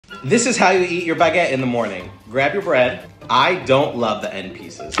This is how you eat your baguette in the morning. Grab your bread. I don't love the end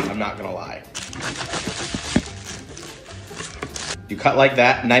pieces, I'm not gonna lie. You cut like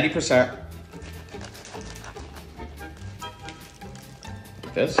that, 90%.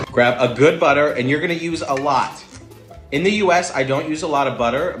 Like this. Grab a good butter, and you're gonna use a lot. In the US, I don't use a lot of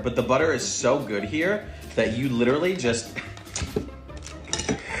butter, but the butter is so good here that you literally just,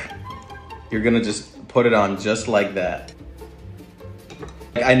 you're gonna just put it on just like that.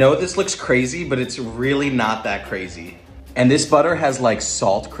 I know this looks crazy, but it's really not that crazy. And this butter has like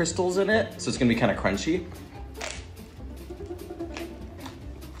salt crystals in it, so it's gonna be kind of crunchy.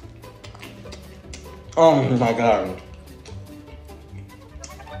 Oh my God.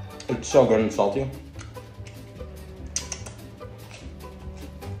 It's so good and salty.